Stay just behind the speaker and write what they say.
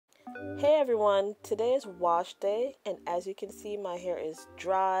Hey everyone, today is wash day, and as you can see, my hair is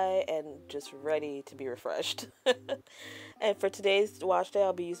dry and just ready to be refreshed. And for today's wash day,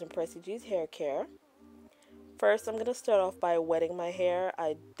 I'll be using Pressy Gs Hair Care. First, I'm going to start off by wetting my hair.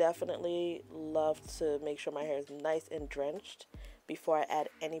 I definitely love to make sure my hair is nice and drenched before I add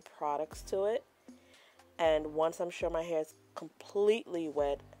any products to it. And once I'm sure my hair is completely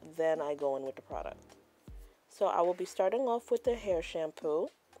wet, then I go in with the product. So I will be starting off with the hair shampoo.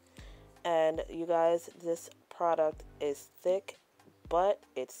 And you guys, this product is thick, but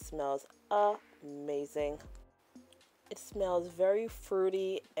it smells amazing. It smells very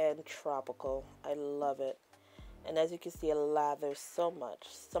fruity and tropical. I love it. And as you can see, it lathers so much.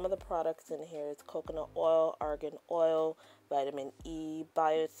 Some of the products in here is coconut oil, argan oil, vitamin E,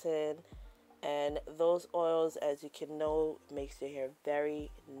 biotin, and those oils, as you can know, makes your hair very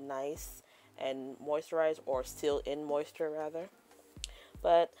nice and moisturized, or still in moisture rather.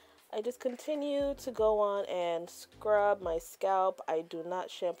 But I just continue to go on and scrub my scalp. I do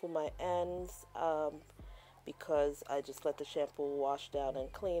not shampoo my ends because I just let the shampoo wash down and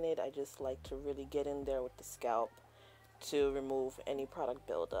clean it. I just like to really get in there with the scalp to remove any product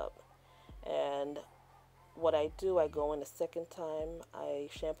buildup. And what I do, I go in a second time. I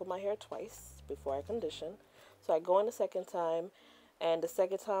shampoo my hair twice before I condition. So I go in a second time, and the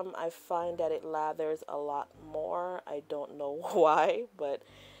second time I find that it lathers a lot more. I don't know why, but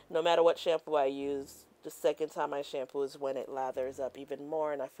no matter what shampoo I use, the second time I shampoo is when it lathers up even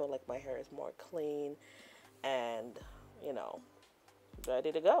more, and I feel like my hair is more clean and, you know,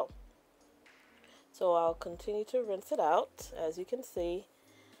 ready to go. So I'll continue to rinse it out. As you can see,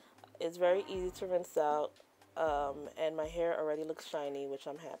 it's very easy to rinse out, and my hair already looks shiny, which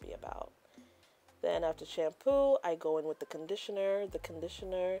I'm happy about. Then after shampoo, I go in with the conditioner. The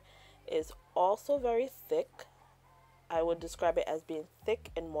conditioner is also very thick. I would describe it as being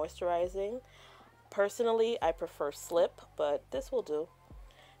thick and moisturizing. Personally, I prefer slip, but this will do.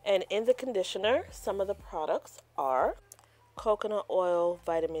 And in the conditioner, some of the products are coconut oil,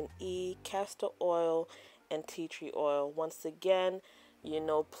 vitamin E, castor oil, and tea tree oil. Once again, you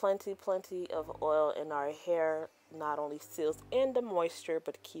know, plenty of oil in our hair not only seals in the moisture,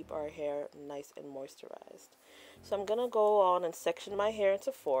 but keep our hair nice and moisturized. So I'm going to go on and section my hair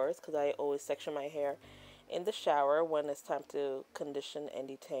into fours, because I always section my hair in the shower when it's time to condition and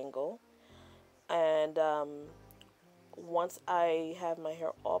detangle. And once I have my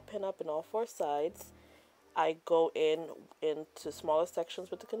hair all pinned up in all four sides, I go into smaller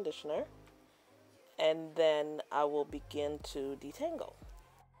sections with the conditioner, and then I will begin to detangle.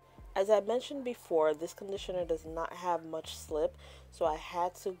 As I mentioned before, this conditioner does not have much slip, so I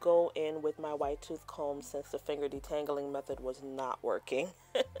had to go in with my white tooth comb since the finger detangling method was not working.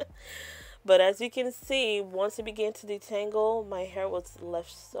 But as you can see, once it began to detangle, my hair was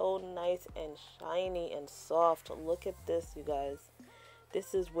left so nice and shiny and soft. Look at this, you guys.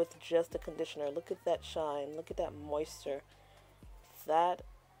 This is with just the conditioner. Look at that shine. Look at that moisture. That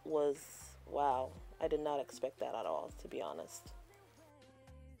was, wow. I did not expect that at all, to be honest.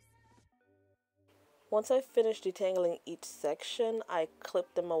 Once I finished detangling each section, I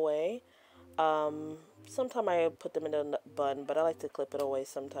clip them away. Sometimes I put them in a bun, but I like to clip it away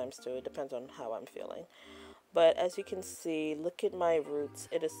sometimes too. It depends on how I'm feeling. But as you can see, look at my roots.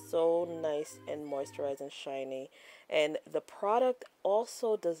 It is so nice and moisturized and shiny. And the product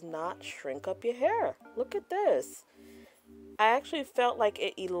also does not shrink up your hair. Look at this. I actually felt like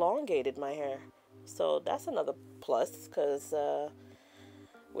it elongated my hair. So that's another plus, because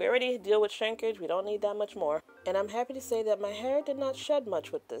we already deal with shrinkage. We don't need that much more. And I'm happy to say that my hair did not shed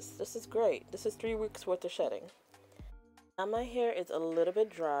much with this. This is great. This is 3 weeks worth of shedding. Now my hair is a little bit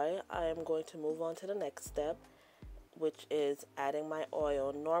dry. I am going to move on to the next step, which is adding my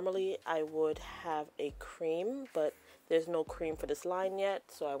oil. Normally I would have a cream, but there's no cream for this line yet.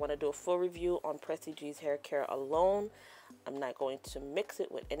 So I want to do a full review on Pressy Gs Hair Care alone. I'm not going to mix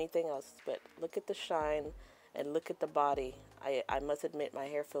it with anything else, but look at the shine and look at the body. I must admit my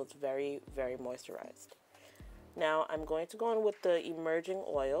hair feels very moisturized. Now I'm going to go in with the emerging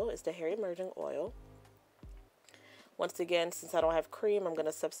oil. It's the hair emerging oil. Once again, since I don't have cream, I'm going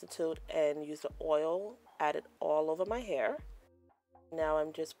to substitute and use the oil, add it all over my hair. Now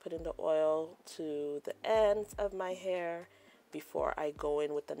I'm just putting the oil to the ends of my hair before I go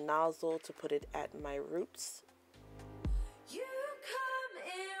in with the nozzle to put it at my roots.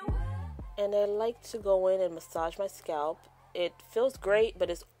 And I like to go in and massage my scalp. It feels great, but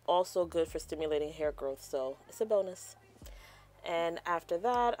it's also good for stimulating hair growth, so it's a bonus. And after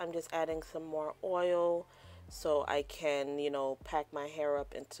that, I'm just adding some more oil so I can, you know, pack my hair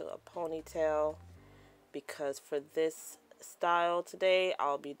up into a ponytail, because for this style today.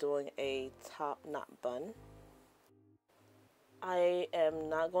 I'll be doing a top knot bun. I am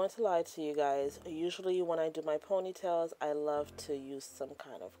not going to lie to you guys. Usually when I do my ponytails, I love to use some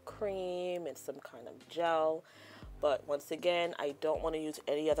kind of cream and some kind of gel. But once again, I don't want to use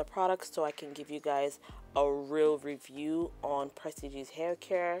any other products, so I can give you guys a real review on Pressy Gs Hair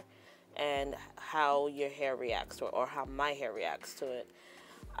Care and how your hair reacts to it, or how my hair reacts to it.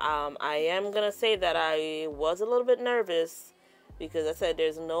 I am going to say that I was a little bit nervous because I said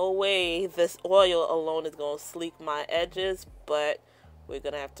there's no way this oil alone is going to sleek my edges, but we're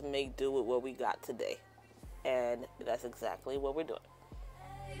going to have to make do with what we got today. And that's exactly what we're doing.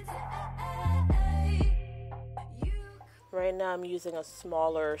 Right now I'm using a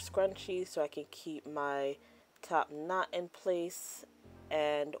smaller scrunchie so I can keep my top knot in place.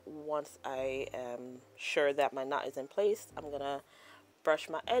 And once I am sure that my knot is in place, I'm going to brush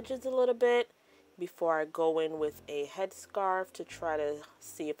my edges a little bit before I go in with a headscarf to try to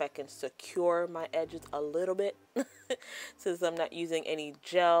see if I can secure my edges a little bit since I'm not using any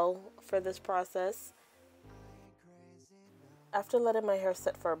gel for this process. After letting my hair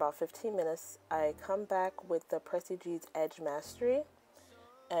set for about 15 minutes, I come back with the Pressy Gs Edge Mastery,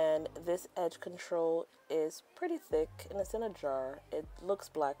 and this edge control is pretty thick and it's in a jar. It looks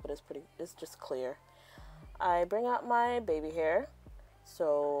black, but it's just clear. I bring out my baby hair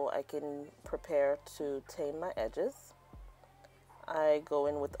so I can prepare to tame my edges. I go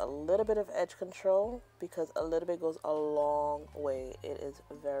in with a little bit of edge control because a little bit goes a long way. It is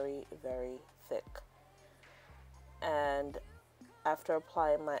very, very thick. And after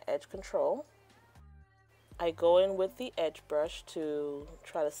applying my edge control, I go in with the edge brush to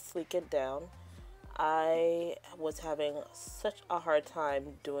try to sleek it down. I was having such a hard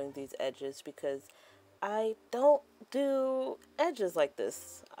time doing these edges because I don't do edges like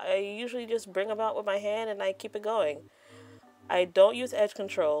this. I usually just bring them out with my hand and I keep it going. I don't use edge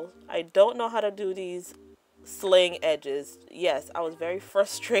control. I don't know how to do these sling edges. Yes, I was very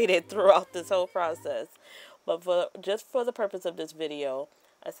frustrated throughout this whole process. But just for the purpose of this video,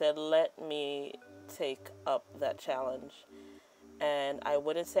 I said let me take up that challenge. And I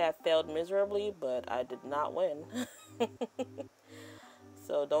wouldn't say I failed miserably, but I did not win.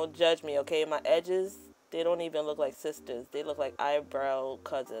 So don't judge me, okay? My edges, they don't even look like sisters. They look like eyebrow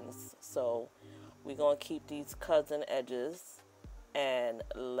cousins. So we're going to keep these cousin edges and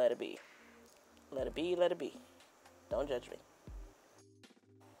let it be. Let it be, let it be. Don't judge me.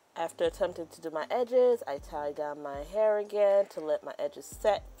 After attempting to do my edges, I tie down my hair again to let my edges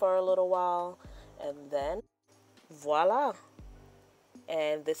set for a little while. And then, voila.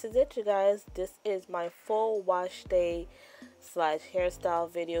 And this is it, you guys. This is my full wash day /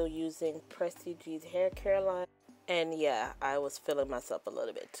 hairstyle video using Pressy Gs Hair Care line. And yeah, I was feeling myself a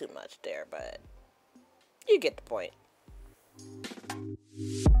little bit too much there, but you get the point.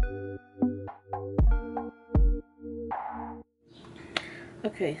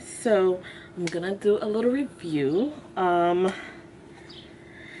 Okay, so I'm gonna do a little review.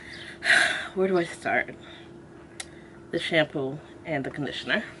 Where do I start? The shampoo and the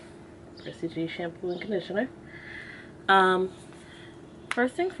conditioner. Pressy Gs shampoo and conditioner.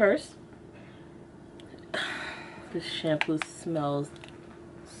 First thing first, this shampoo smells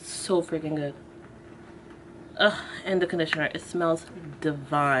so freaking good. And the conditioner, it smells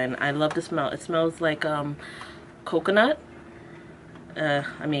divine. I love the smell. It smells like coconut.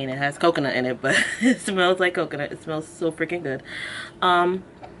 I mean, it has coconut in it, but it smells like coconut. It smells so freaking good.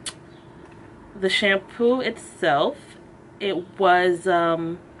 The shampoo itself, it was,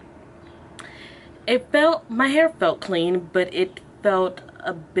 my hair felt clean, but it felt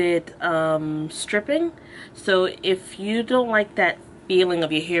a bit stripping. So if you don't like that feeling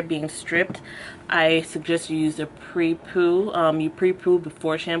of your hair being stripped, I suggest you use a pre-poo. You pre-poo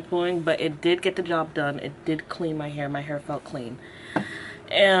before shampooing, but it did get the job done. It did clean my hair. My hair felt clean.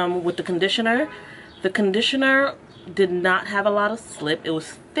 With the conditioner did not have a lot of slip. It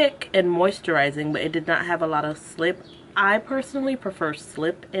was thick and moisturizing, but it did not have a lot of slip. I personally prefer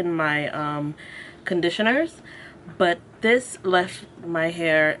slip in my conditioners, but this left my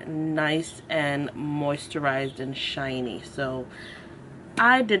hair nice and moisturized and shiny, so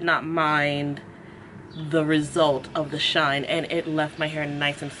I did not mind the result of the shine, and it left my hair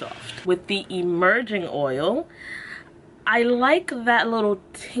nice and soft. With the emerging oil, I like that little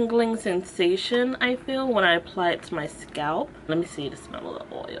tingling sensation I feel when I apply it to my scalp. Let me see the smell of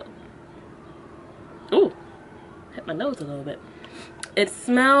the oil. Ooh, hit my nose a little bit. It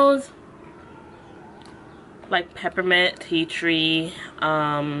smells like peppermint, tea tree,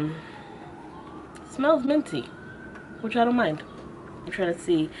 smells minty, which I don't mind. I'm trying to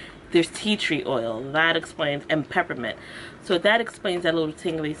see there's tea tree oil. That explains, and peppermint. So that explains that little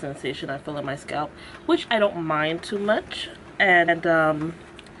tingly sensation I feel in my scalp, which I don't mind too much. And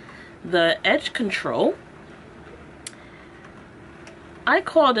the edge control, I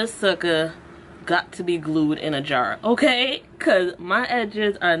call this sucker got to be glued in a jar, okay? Because my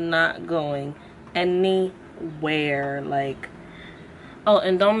edges are not going anywhere. Like, oh,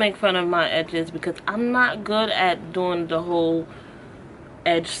 and don't make fun of my edges because I'm not good at doing the whole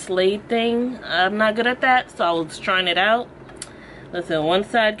edge slade thing. I'm not good at that, so I was trying it out. Listen, one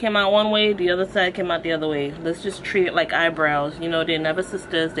side came out one way, the other side came out the other way. Let's just treat it like eyebrows. You know, they're never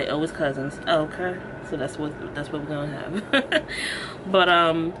sisters, they're always cousins. Okay, so that's what we're gonna have. But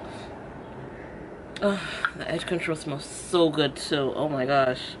the edge control smells so good too. Oh my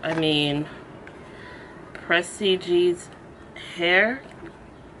gosh. I mean, Pressy Gs Hair.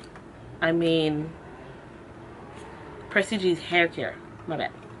 I mean, Pressy Gs Hair Care. My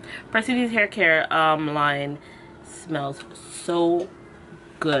bad. Pressy Gs Hair Care line smells so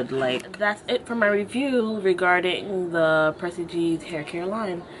good. Like, that's it for my review regarding the Pressy Gs Hair Care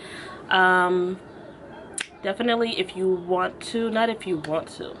line. Definitely, if you want to, not if you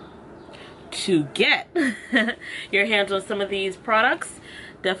want to get your hands on some of these products,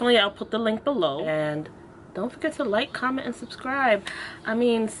 definitely I'll put the link below. And don't forget to like, comment, and subscribe. I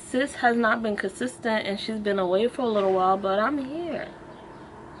mean, sis has not been consistent and she's been away for a little while, but I'm here.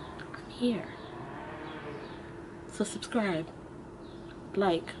 I'm here. So subscribe,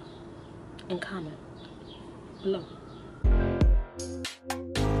 like, and comment below.